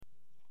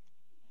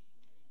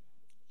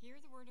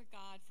of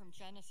God from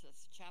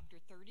Genesis chapter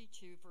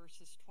 32,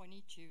 verses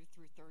 22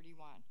 through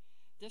 31.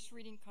 This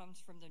reading comes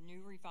from the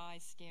New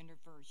Revised Standard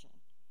Version.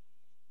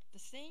 The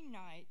same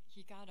night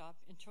he got up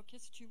and took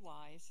his 2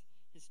 wives,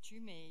 his 2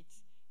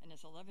 maids, and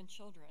his 11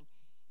 children,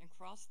 and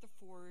crossed the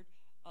ford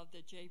of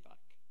the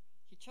Jabbok.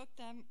 He took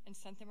them and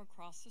sent them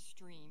across the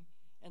stream,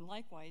 and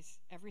likewise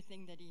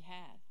everything that he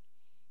had.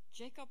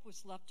 Jacob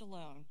was left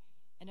alone,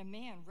 and a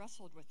man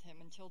wrestled with him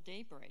until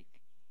daybreak.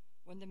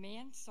 When the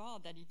man saw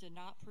that he did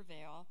not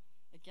prevail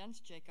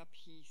against Jacob,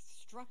 he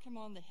struck him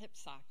on the hip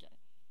socket,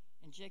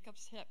 and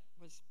Jacob's hip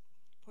was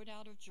put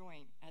out of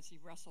joint as he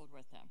wrestled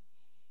with him.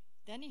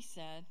 Then he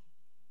said,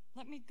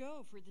 "Let me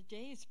go, for the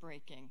day is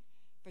breaking."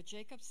 But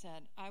Jacob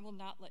said, "I will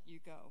not let you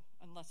go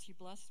unless you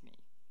bless me."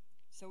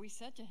 So he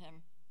said to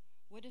him,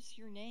 "What is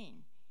your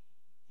name?"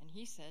 And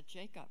he said,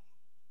 "Jacob."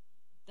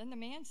 Then the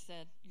man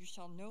said, "You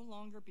shall no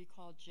longer be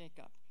called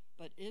Jacob,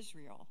 but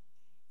Israel,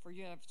 for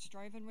you have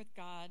striven with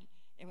God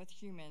and with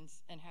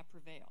humans and have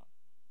prevailed."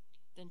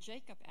 Then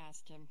Jacob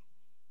asked him,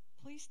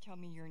 "Please tell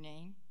me your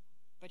name."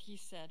 But he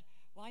said,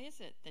 "Why is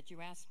it that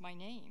you ask my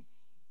name?"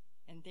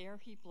 And there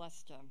he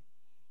blessed him.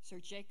 So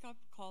Jacob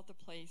called the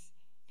place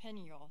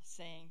Peniel,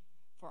 saying,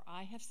 "For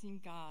I have seen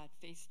God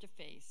face to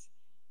face,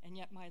 and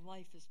yet my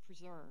life is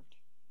preserved."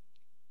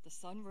 The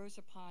sun rose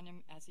upon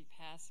him as he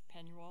passed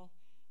Peniel,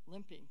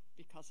 limping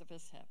because of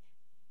his hip.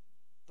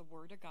 The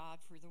word of God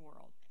for the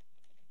world.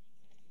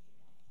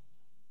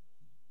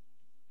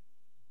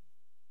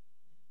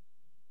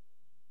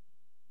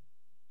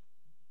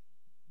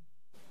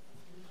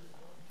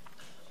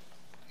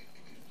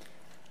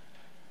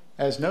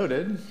 As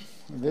noted,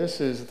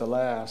 this is the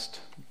last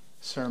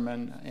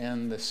sermon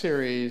in the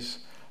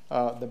series,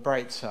 The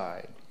Bright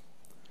Side.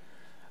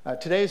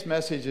 Today's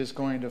message is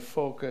going to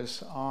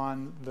focus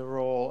on the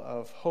role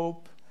of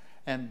hope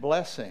and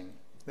blessing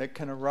that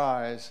can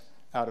arise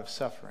out of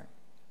suffering.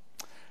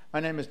 My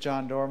name is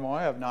John Dormoy.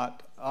 I have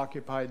not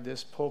occupied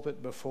this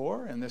pulpit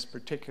before in this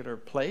particular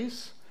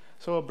place,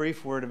 so a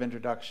brief word of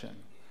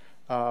introduction.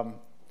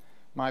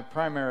 My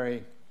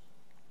primary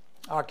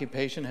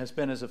occupation has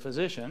been as a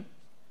physician,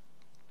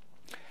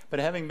 but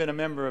having been a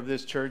member of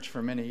this church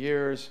for many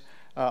years,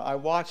 I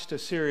watched a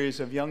series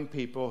of young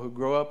people who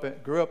grew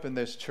up in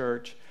this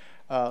church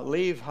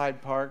leave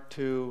Hyde Park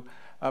to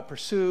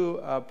pursue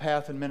a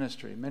path in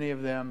ministry. Many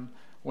of them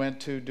went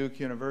to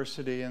Duke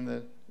University in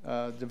the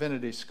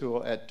Divinity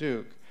School at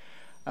Duke.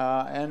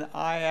 And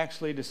I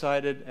actually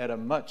decided at a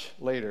much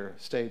later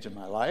stage of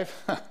my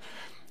life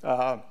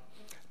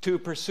to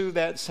pursue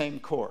that same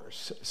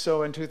course.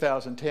 So in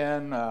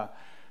 2010,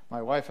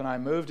 my wife and I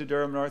moved to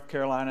Durham, North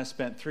Carolina,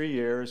 spent 3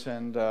 years,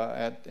 and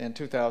in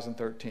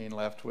 2013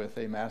 left with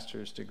a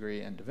master's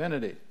degree in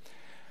divinity.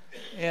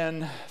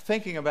 In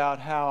thinking about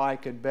how I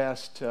could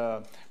best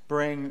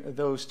bring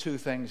those two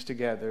things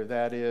together,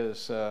 that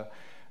is,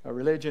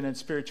 religion and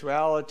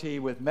spirituality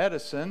with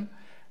medicine,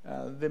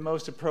 the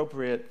most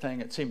appropriate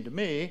thing, it seemed to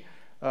me,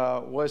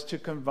 was to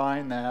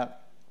combine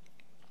that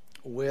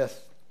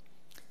with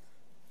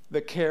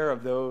the care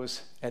of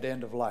those at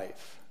end of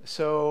life.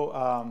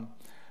 So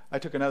I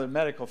took another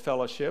medical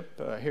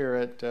fellowship here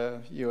at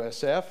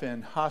USF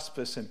in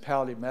hospice and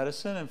palliative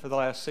medicine, and for the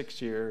last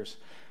 6 years,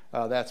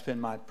 that's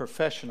been my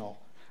professional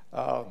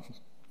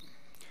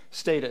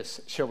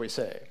status, shall we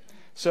say.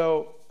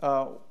 So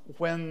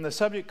when the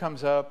subject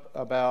comes up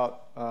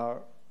about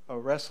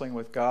wrestling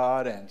with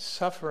God and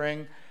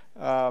suffering,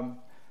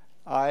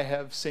 I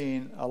have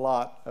seen a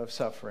lot of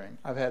suffering.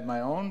 I've had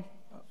my own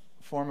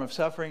form of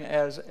suffering,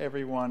 as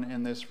everyone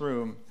in this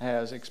room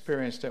has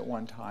experienced at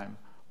one time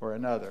or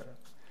another.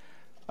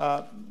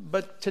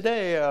 But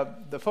today,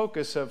 the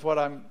focus of what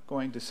I'm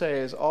going to say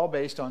is all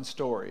based on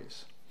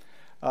stories.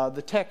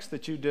 The text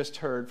that you just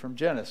heard from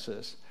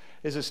Genesis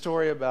is a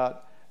story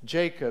about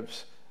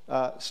Jacob's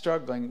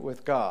struggling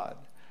with God.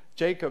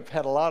 Jacob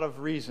had a lot of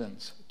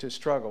reasons to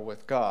struggle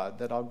with God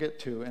that I'll get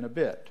to in a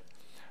bit.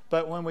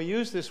 But when we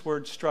use this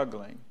word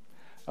struggling,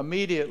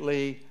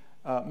 immediately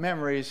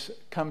memories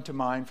come to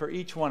mind for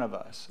each one of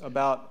us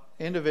about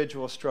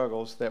individual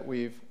struggles that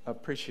we've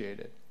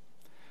appreciated.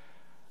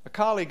 A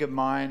colleague of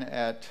mine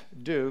at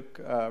Duke,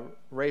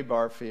 Ray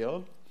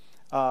Barfield,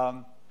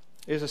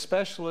 is a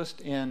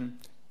specialist in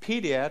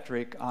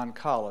pediatric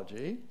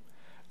oncology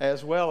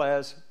as well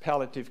as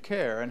palliative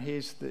care, and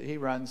he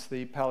runs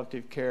the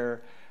palliative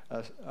care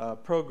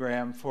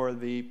program for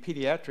the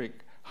pediatric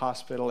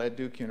hospital at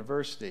Duke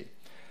University.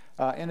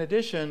 In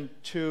addition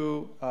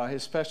to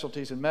his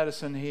specialties in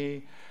medicine,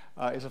 he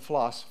is a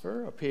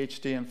philosopher, a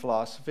PhD in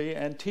philosophy,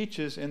 and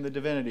teaches in the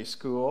Divinity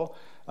School,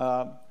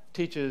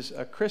 teaches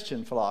a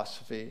Christian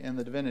philosophy in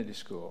the Divinity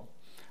School.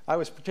 I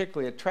was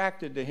particularly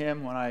attracted to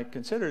him when I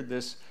considered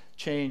this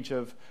change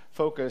of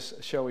focus,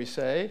 shall we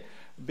say,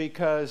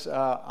 because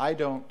I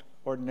don't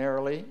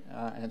ordinarily,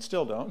 and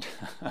still don't,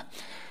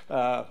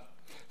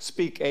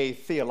 speak a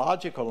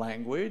theological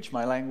language.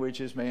 My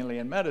language is mainly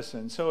in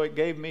medicine, so it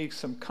gave me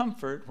some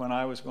comfort when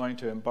I was going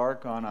to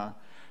embark on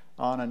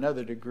on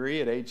another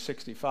degree at age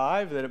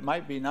 65, that it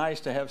might be nice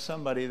to have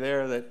somebody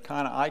there that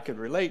kind of I could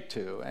relate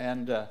to.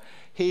 And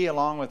he,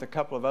 along with a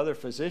couple of other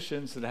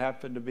physicians that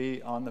happened to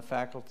be on the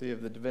faculty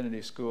of the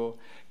Divinity School,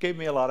 gave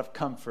me a lot of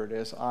comfort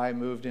as I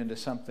moved into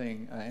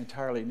something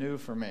entirely new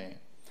for me.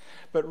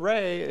 But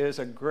Ray is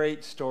a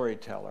great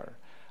storyteller.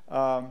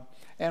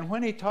 And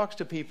when he talks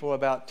to people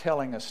about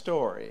telling a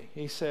story,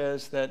 he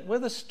says that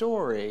with a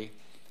story,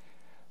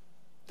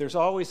 there's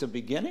always a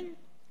beginning,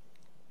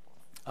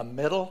 a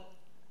middle,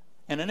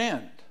 and an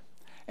end.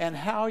 And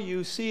how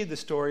you see the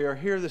story or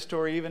hear the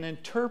story, even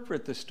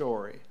interpret the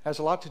story, has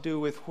a lot to do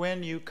with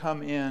when you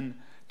come in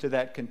to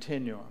that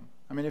continuum.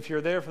 I mean, if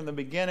you're there from the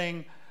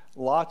beginning,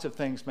 lots of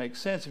things make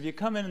sense. If you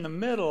come in the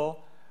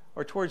middle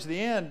or towards the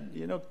end,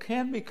 it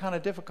can be kind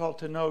of difficult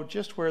to know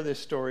just where this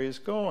story is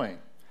going.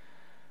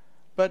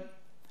 But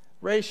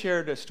Ray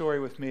shared a story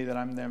with me that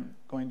I'm then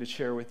going to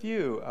share with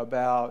you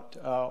about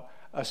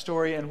a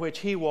story in which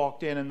he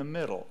walked in the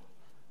middle,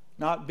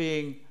 not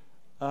being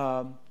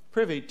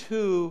privy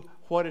to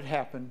what had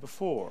happened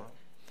before.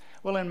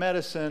 Well, in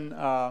medicine,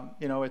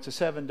 it's a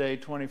 7-day,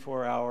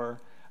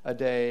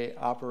 24-hour-a-day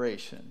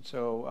operation.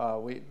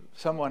 So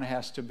someone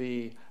has to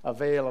be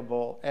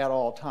available at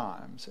all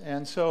times.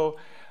 And so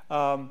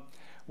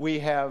we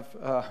have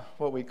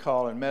what we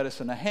call in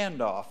medicine a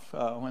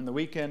handoff. When the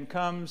weekend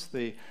comes,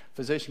 the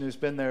physician who's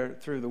been there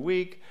through the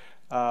week,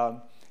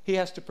 he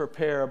has to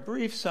prepare a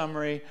brief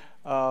summary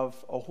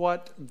of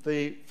what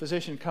the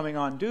physician coming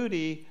on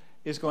duty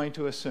is going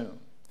to assume.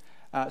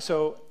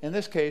 So in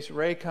this case,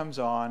 Ray comes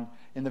on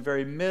in the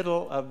very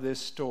middle of this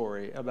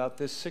story about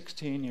this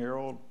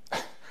 16-year-old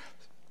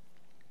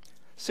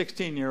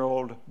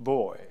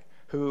boy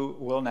who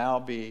will now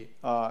be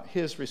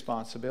his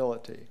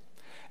responsibility.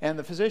 And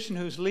the physician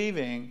who's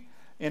leaving,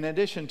 in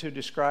addition to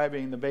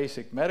describing the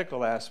basic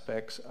medical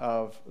aspects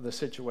of the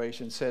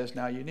situation, says,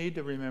 now you need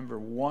to remember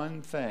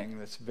one thing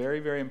that's very,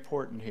 very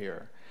important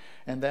here,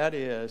 and that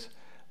is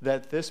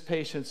that this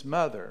patient's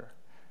mother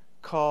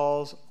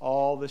calls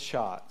all the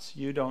shots.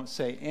 You don't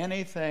say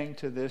anything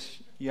to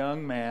this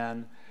young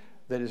man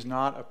that is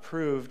not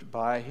approved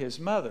by his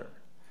mother.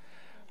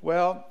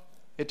 Well,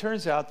 it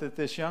turns out that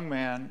this young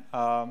man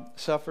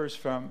suffers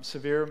from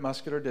severe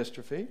muscular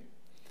dystrophy.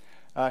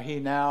 He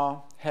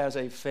now has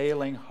a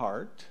failing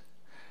heart.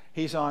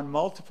 He's on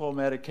multiple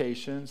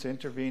medications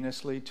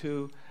intravenously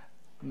to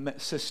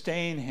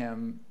sustain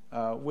him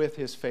with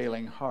his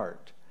failing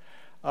heart.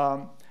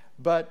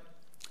 But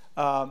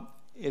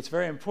it's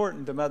very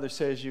important, the mother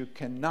says, you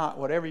cannot,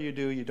 whatever you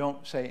do, you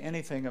don't say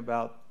anything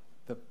about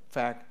the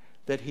fact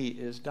that he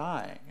is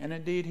dying. And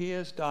indeed, he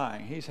is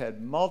dying. He's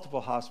had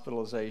multiple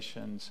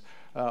hospitalizations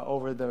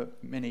over the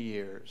many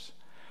years.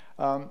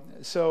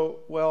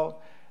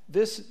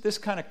 This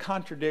kind of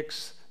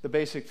contradicts the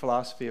basic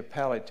philosophy of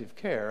palliative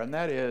care, and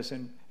that is,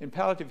 in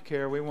palliative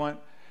care, we want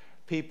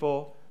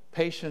people,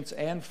 patients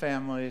and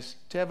families,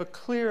 to have a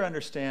clear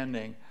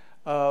understanding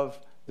of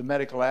the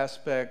medical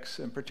aspects,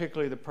 and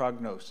particularly the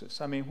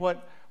prognosis. I mean,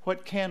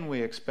 what can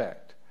we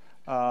expect?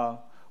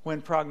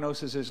 When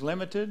prognosis is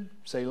limited,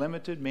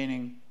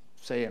 meaning,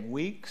 say, in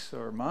weeks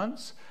or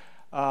months,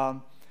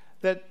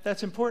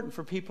 that's important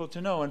for people to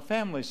know and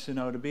families to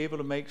know, to be able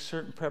to make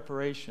certain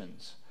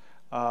preparations,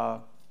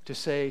 to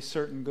say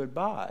certain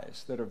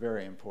goodbyes that are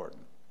very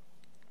important.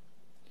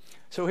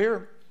 So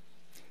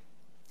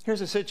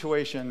here's a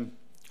situation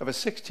of a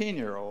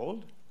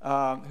 16-year-old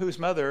whose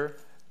mother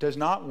does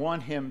not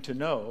want him to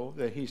know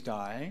that he's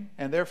dying,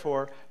 and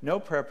therefore no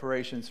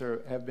preparations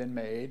have been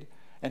made,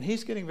 and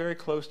he's getting very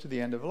close to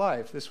the end of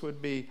life. This would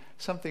be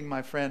something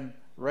my friend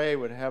Ray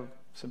would have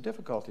some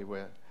difficulty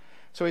with.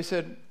 So he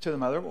said to the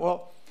mother,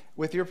 well,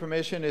 with your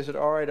permission, is it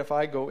all right if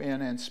I go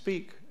in and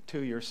speak to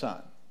your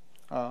son?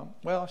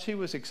 Well, she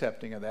was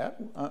accepting of that,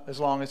 as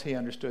long as he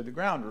understood the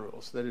ground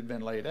rules that had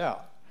been laid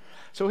out.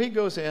 So he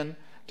goes in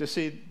to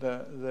see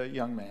the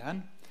young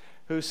man,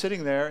 who's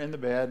sitting there in the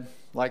bed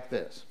like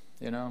this.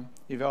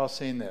 You've all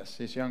seen this.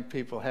 These young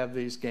people have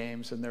these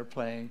games and they're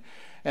playing.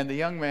 And the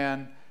young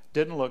man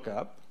didn't look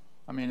up.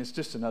 I mean, it's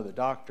just another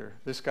doctor.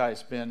 This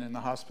guy's been in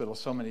the hospital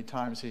so many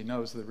times he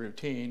knows the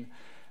routine,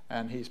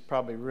 and he's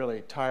probably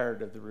really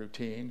tired of the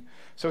routine.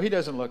 So he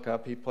doesn't look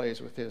up. He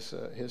plays with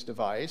his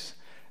device.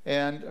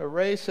 And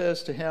Ray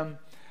says to him,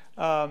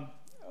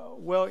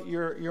 well,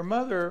 your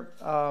mother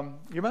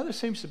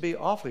seems to be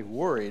awfully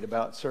worried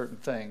about certain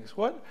things.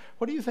 What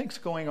do you think's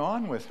going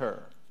on with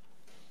her?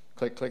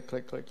 Click, click,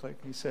 click, click, click.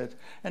 He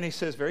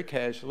says very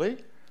casually,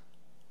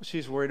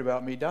 she's worried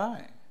about me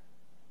dying.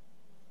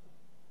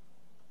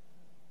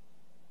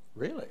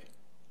 Really?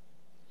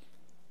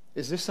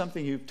 Is this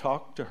something you've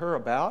talked to her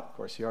about? Of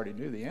course, he already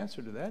knew the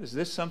answer to that. Is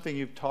this something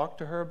you've talked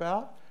to her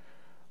about?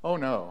 Oh,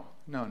 no.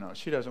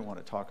 She doesn't want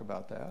to talk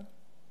about that.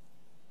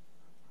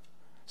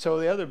 So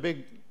the other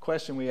big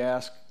question we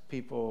ask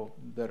people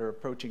that are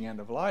approaching end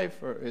of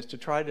life is to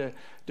try to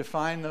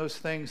define those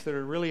things that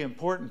are really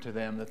important to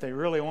them, that they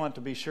really want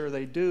to be sure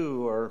they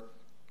do, or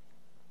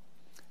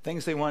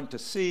things they want to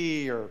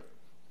see, or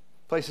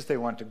places they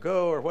want to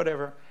go, or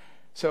whatever.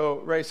 So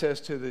Ray says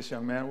to this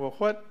young man, well,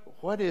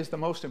 what is the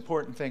most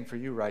important thing for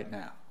you right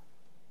now?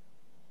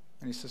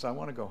 And he says, I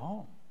want to go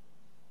home.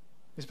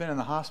 He's been in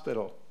the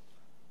hospital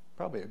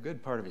probably a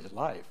good part of his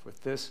life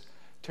with this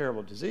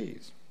terrible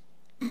disease.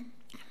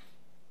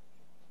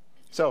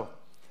 So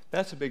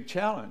that's a big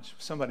challenge.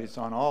 Somebody's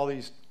on all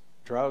these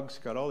drugs,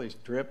 got all these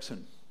drips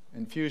and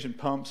infusion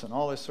pumps and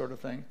all this sort of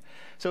thing.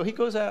 So he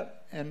goes out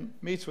and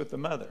meets with the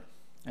mother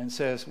and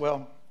says,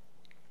 well,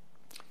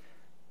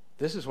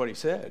 this is what he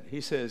said.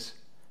 He says,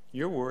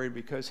 you're worried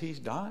because he's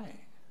dying.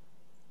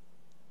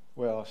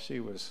 Well, she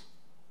was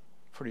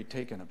pretty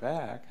taken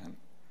aback,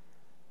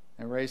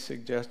 and Ray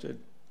suggested,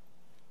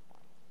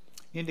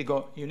 you need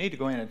to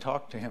go in and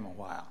talk to him a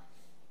while.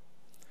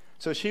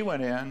 So she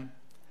went in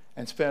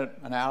and spent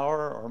an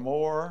hour or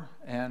more,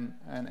 and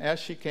as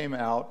she came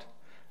out,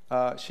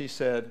 she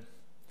said,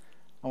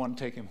 I want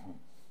to take him home.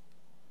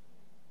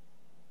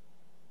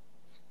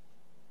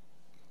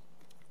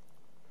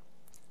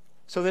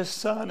 So this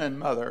son and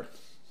mother,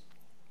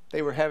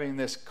 they were having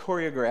this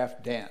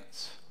choreographed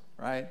dance,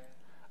 right,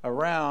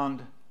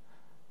 around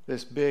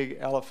this big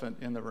elephant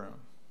in the room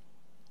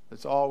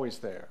that's always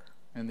there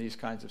in these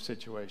kinds of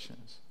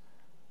situations.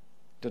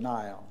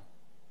 Denial.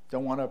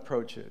 Don't want to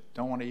approach it.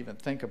 Don't want to even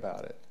think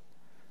about it.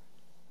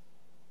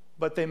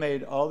 But they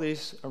made all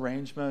these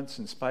arrangements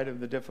in spite of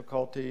the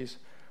difficulties,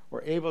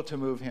 were able to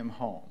move him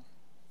home.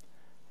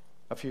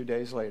 A few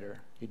days later,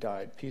 he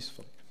died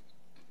peacefully.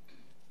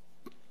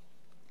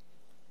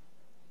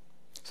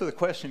 So the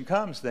question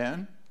comes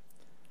then,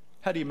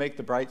 how do you make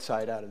the bright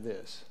side out of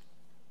this?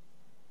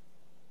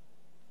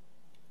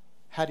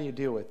 How do you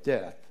deal with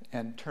death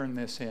and turn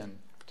this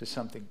into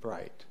something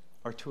bright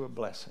or to a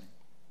blessing?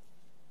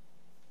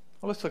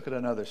 Well, let's look at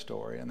another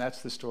story, and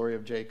that's the story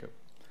of Jacob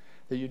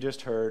that you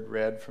just heard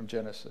read from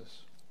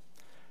Genesis.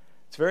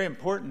 It's a very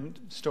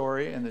important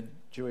story in the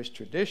Jewish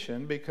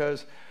tradition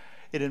because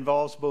it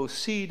involves both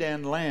seed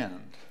and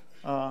land.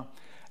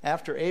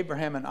 After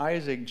Abraham and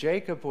Isaac,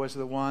 Jacob was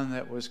the one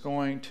that was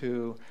going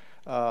to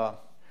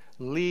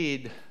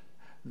lead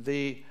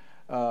the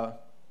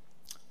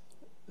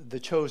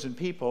chosen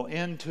people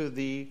into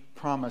the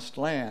promised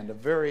land, a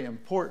very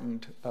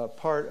important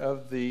part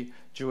of the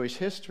Jewish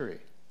history.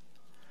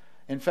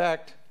 In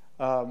fact,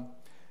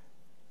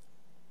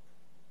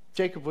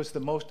 Jacob was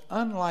the most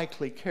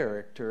unlikely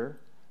character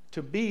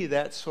to be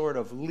that sort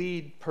of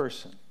lead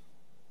person.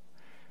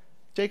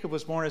 Jacob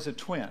was born as a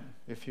twin,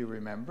 if you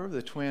remember,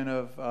 the twin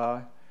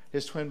of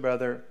his twin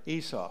brother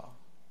Esau.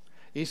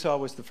 Esau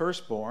was the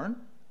firstborn,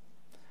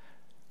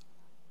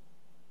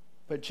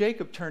 but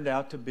Jacob turned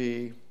out to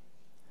be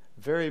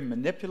very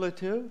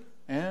manipulative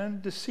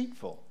and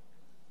deceitful.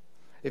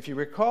 If you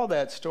recall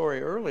that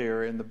story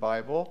earlier in the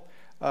Bible,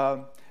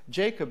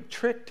 Jacob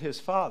tricked his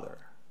father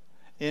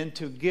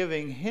into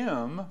giving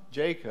him,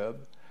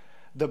 Jacob,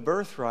 the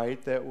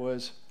birthright that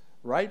was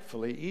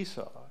rightfully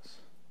Esau's.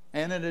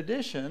 And in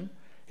addition,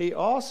 he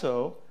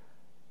also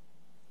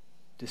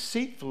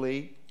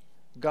deceitfully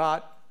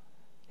got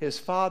his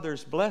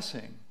father's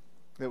blessing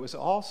that was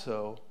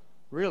also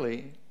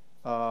really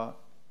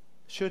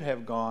should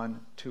have gone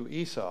to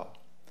Esau.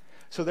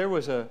 So there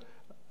was a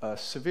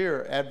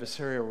severe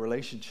adversarial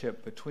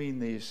relationship between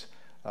these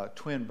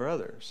twin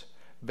brothers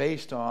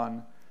based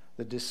on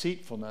the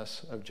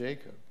deceitfulness of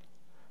Jacob.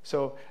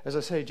 So, as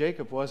I say,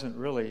 Jacob wasn't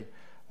really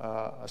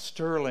a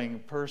sterling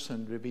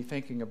person to be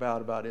thinking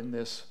about in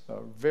this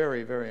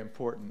very, very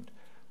important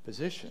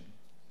position.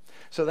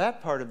 So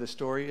that part of the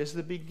story is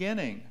the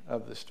beginning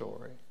of the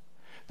story.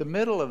 The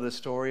middle of the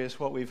story is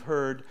what we've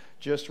heard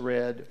just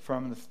read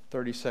from the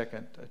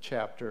 32nd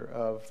chapter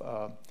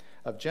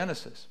of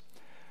Genesis.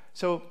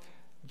 So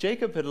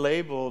Jacob had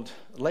labored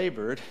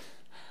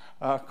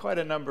quite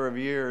a number of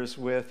years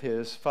with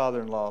his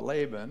father-in-law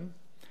Laban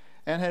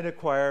and had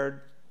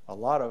acquired a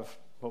lot of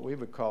what we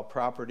would call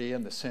property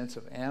in the sense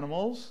of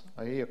animals.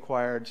 He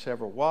acquired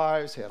several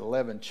wives, he had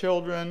 11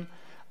 children.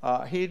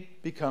 He'd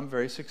become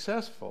very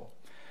successful.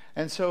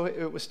 And so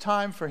it was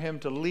time for him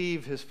to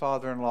leave his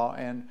father-in-law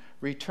and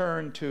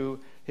return to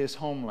his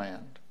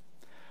homeland.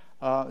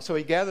 So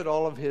he gathered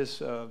all of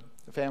his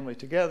family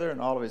together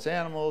and all of his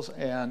animals,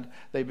 and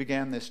they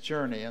began this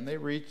journey. And they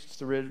reached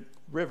the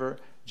river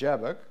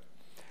Jabbok.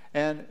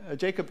 And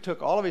Jacob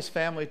took all of his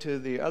family to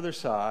the other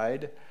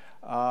side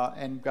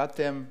and got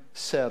them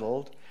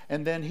settled.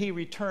 And then he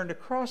returned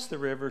across the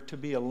river to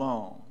be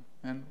alone.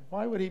 And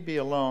why would he be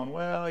alone?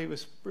 Well, he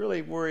was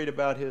really worried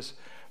about his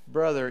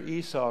brother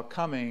Esau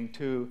coming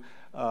to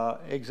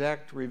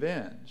exact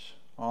revenge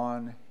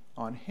on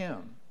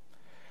him.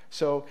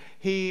 So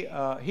he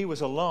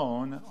was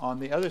alone on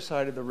the other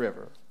side of the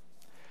river.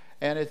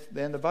 And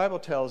the Bible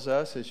tells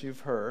us, as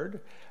you've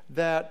heard,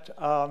 that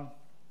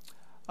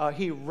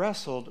he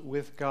wrestled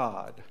with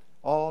God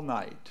all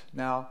night.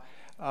 Now,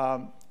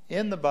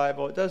 in the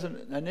Bible, it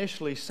doesn't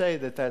initially say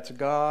that that's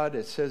God.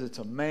 It says it's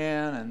a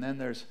man, and then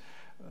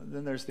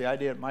there's the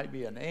idea it might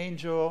be an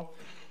angel.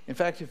 In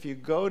fact, if you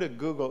go to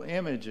Google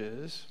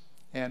Images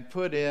and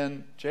put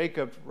in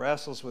Jacob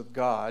wrestles with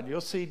God,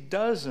 you'll see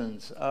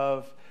dozens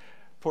of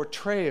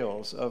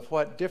portrayals of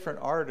what different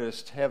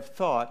artists have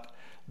thought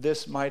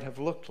this might have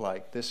looked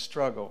like, this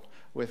struggle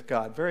with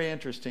God. Very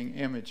interesting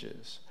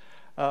images.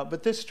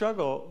 But this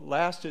struggle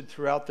lasted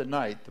throughout the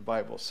night, the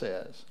Bible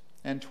says.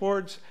 And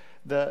towards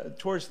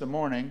the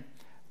morning,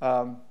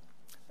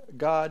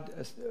 God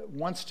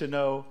wants to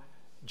know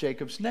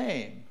Jacob's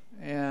name.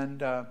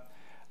 And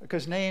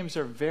because names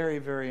are very,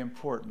 very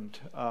important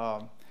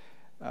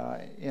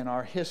in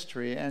our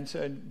history. And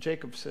so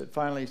Jacob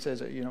finally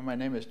says, my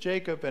name is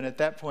Jacob. And at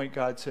that point,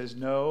 God says,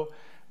 no,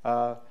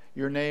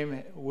 your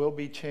name will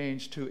be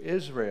changed to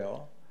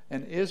Israel.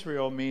 And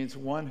Israel means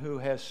one who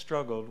has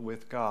struggled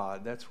with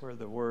God. That's where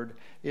the word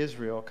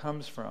Israel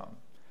comes from.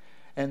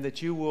 And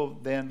that you will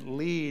then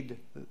lead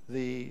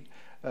the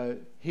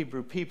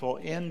Hebrew people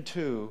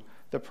into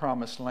the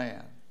promised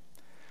land.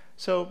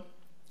 So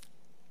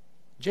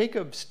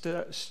Jacob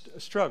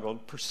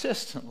struggled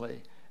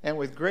persistently and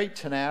with great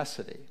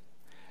tenacity.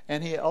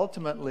 And he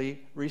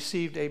ultimately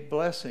received a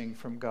blessing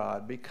from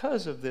God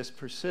because of this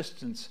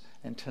persistence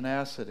and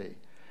tenacity.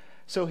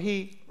 So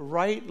he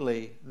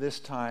rightly this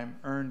time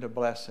earned a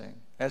blessing,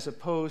 as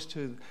opposed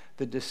to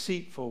the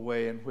deceitful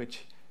way in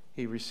which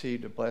he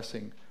received a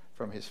blessing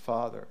from his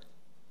father.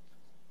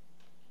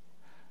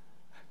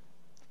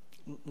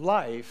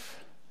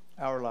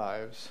 Our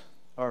lives,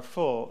 are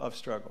full of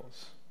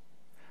struggles.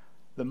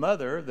 The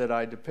mother that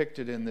I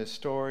depicted in this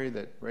story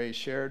that Ray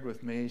shared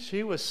with me,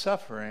 she was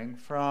suffering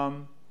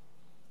from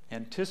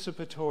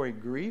anticipatory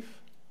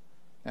grief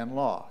and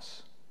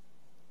loss.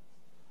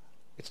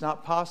 It's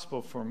not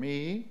possible for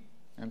me,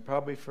 and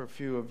probably for a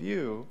few of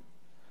you,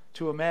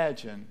 to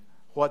imagine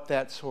what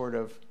that sort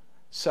of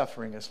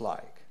suffering is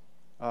like.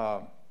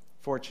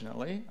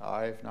 Fortunately,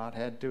 I've not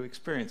had to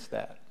experience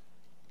that.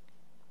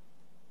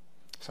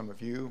 Some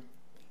of you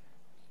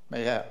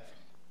may have.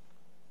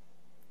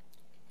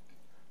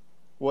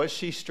 Was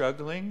she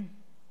struggling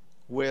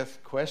with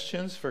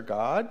questions for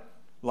God,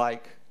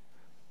 like,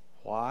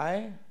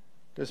 why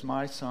does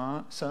my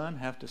son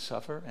have to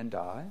suffer and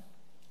die?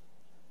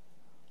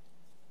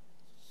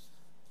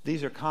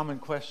 These are common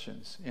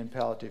questions in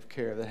palliative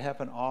care that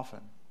happen often.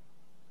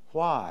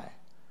 Why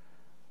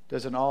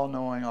does an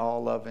all-knowing,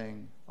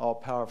 all-loving,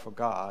 all-powerful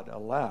God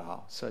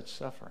allow such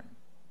suffering?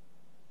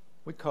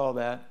 We call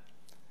that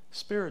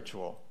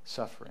spiritual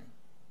suffering,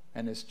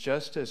 and it's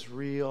just as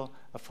real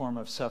a form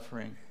of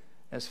suffering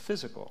as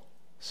physical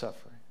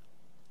suffering.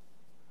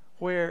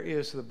 Where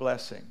is the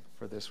blessing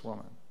for this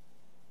woman?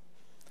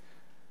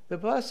 The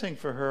blessing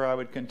for her, I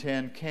would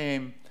contend,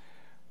 came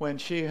when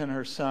she and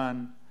her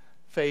son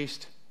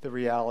faced the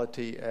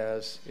reality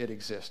as it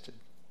existed.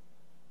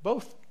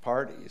 Both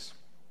parties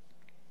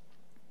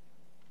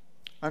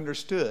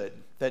understood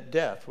that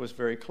death was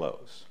very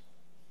close,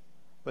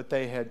 but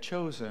they had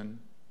chosen,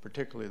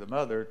 particularly the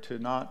mother, to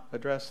not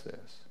address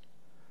this.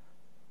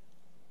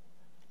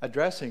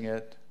 Addressing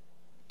it,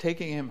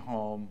 taking him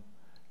home,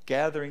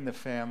 gathering the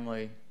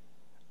family,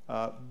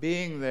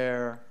 being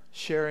there,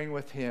 sharing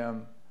with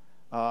him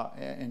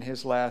in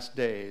his last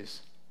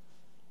days,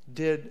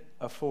 did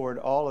afford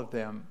all of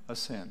them a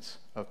sense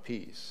of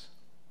peace.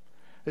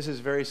 This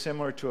is very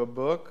similar to a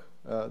book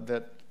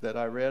that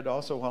I read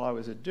also while I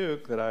was at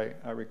Duke that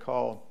I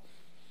recall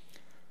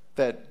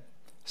that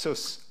so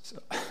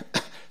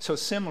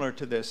similar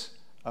to this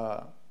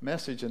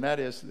message, and that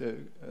is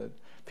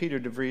Peter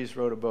DeVries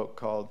wrote a book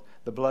called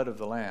The Blood of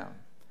the Lamb.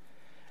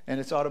 And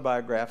it's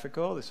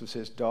autobiographical. This was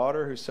his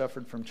daughter who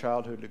suffered from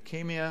childhood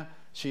leukemia.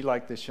 She,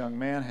 like this young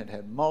man, had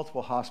had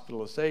multiple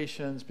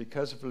hospitalizations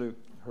because of her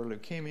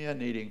leukemia,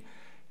 needing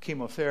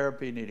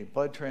chemotherapy, needing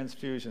blood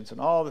transfusions, and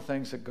all the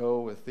things that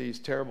go with these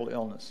terrible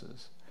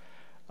illnesses.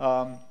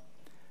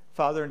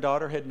 Father and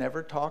daughter had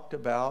never talked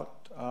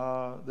about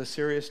the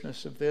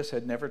seriousness of this,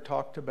 had never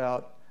talked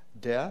about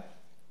death,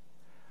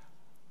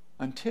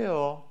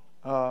 until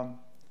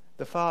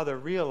the father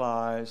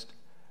realized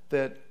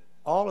that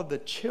all of the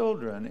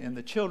children in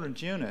the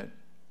children's unit,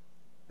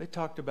 they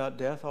talked about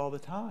death all the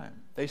time.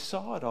 They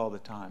saw it all the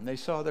time. They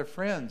saw their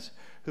friends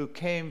who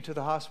came to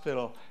the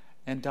hospital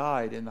and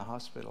died in the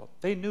hospital.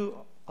 They knew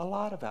a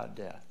lot about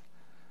death.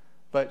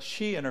 But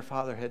she and her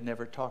father had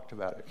never talked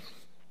about it.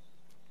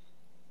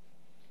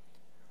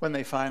 When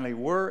they finally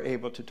were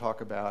able to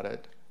talk about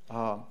it,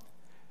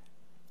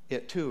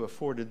 it too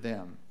afforded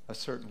them a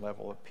certain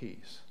level of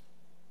peace.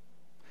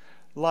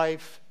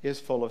 Life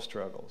is full of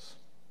struggles.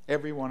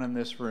 Everyone in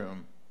this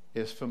room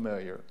is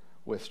familiar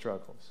with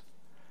struggles.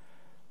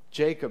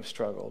 Jacob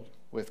struggled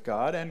with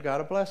God and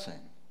got a blessing.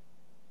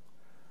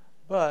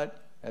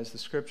 But, as the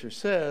scripture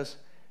says,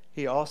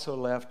 he also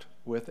left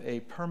with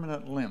a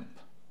permanent limp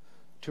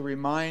to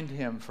remind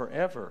him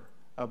forever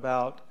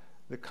about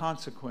the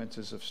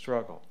consequences of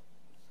struggle.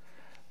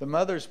 The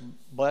mother's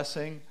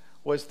blessing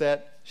was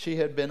that she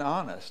had been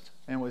honest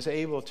and was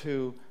able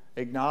to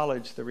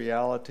acknowledge the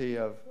reality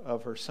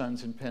of her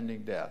son's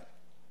impending death.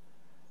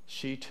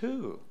 She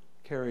too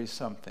carries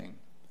something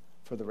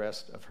for the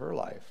rest of her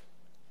life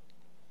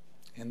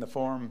in the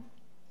form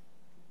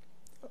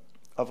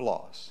of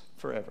loss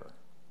forever.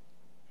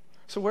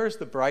 So where's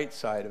the bright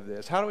side of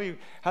this? How do we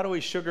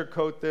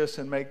sugarcoat this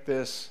and make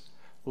this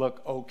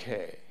look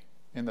okay?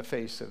 in the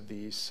face of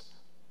these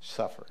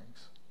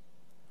sufferings?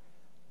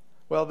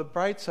 Well, the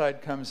bright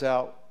side comes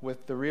out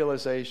with the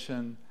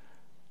realization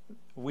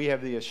we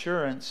have the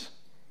assurance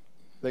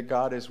that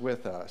God is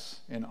with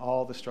us in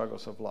all the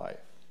struggles of life.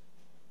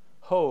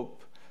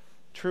 Hope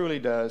truly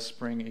does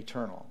spring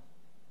eternal.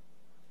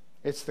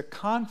 It's the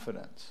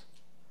confidence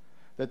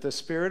that the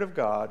Spirit of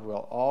God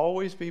will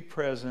always be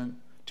present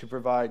to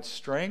provide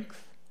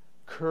strength,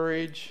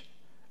 courage,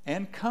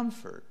 and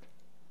comfort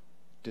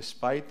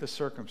despite the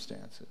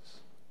circumstances.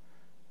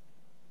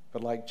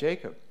 But like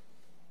Jacob,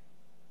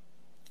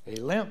 a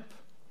limp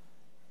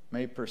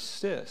may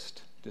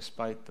persist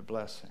despite the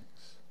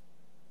blessings.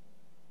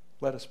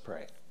 Let us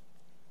pray.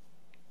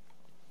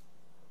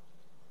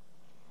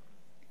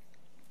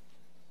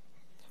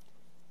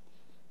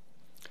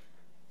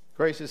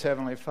 Gracious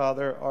Heavenly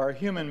Father, our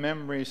human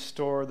memories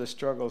store the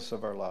struggles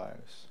of our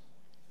lives.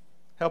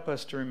 Help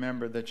us to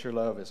remember that your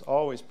love is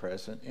always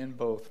present in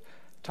both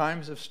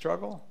times of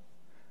struggle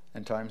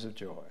and times of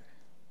joy.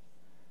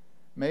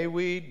 May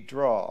we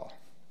draw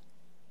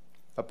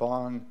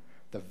upon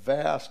the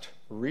vast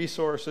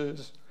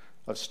resources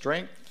of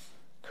strength,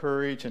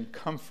 courage, and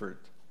comfort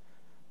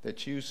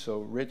that you so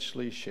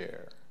richly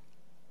share.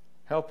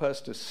 Help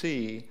us to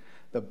see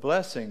the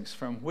blessings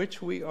from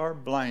which we are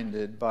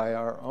blinded by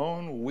our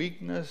own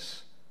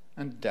weakness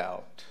and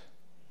doubt.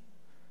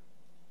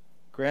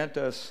 Grant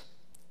us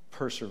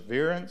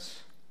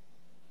perseverance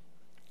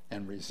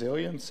and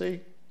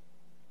resiliency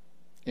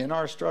in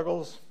our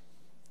struggles,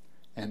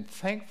 and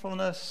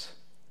thankfulness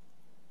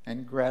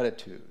and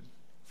gratitude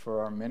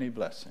for our many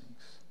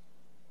blessings.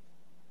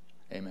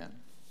 Amen.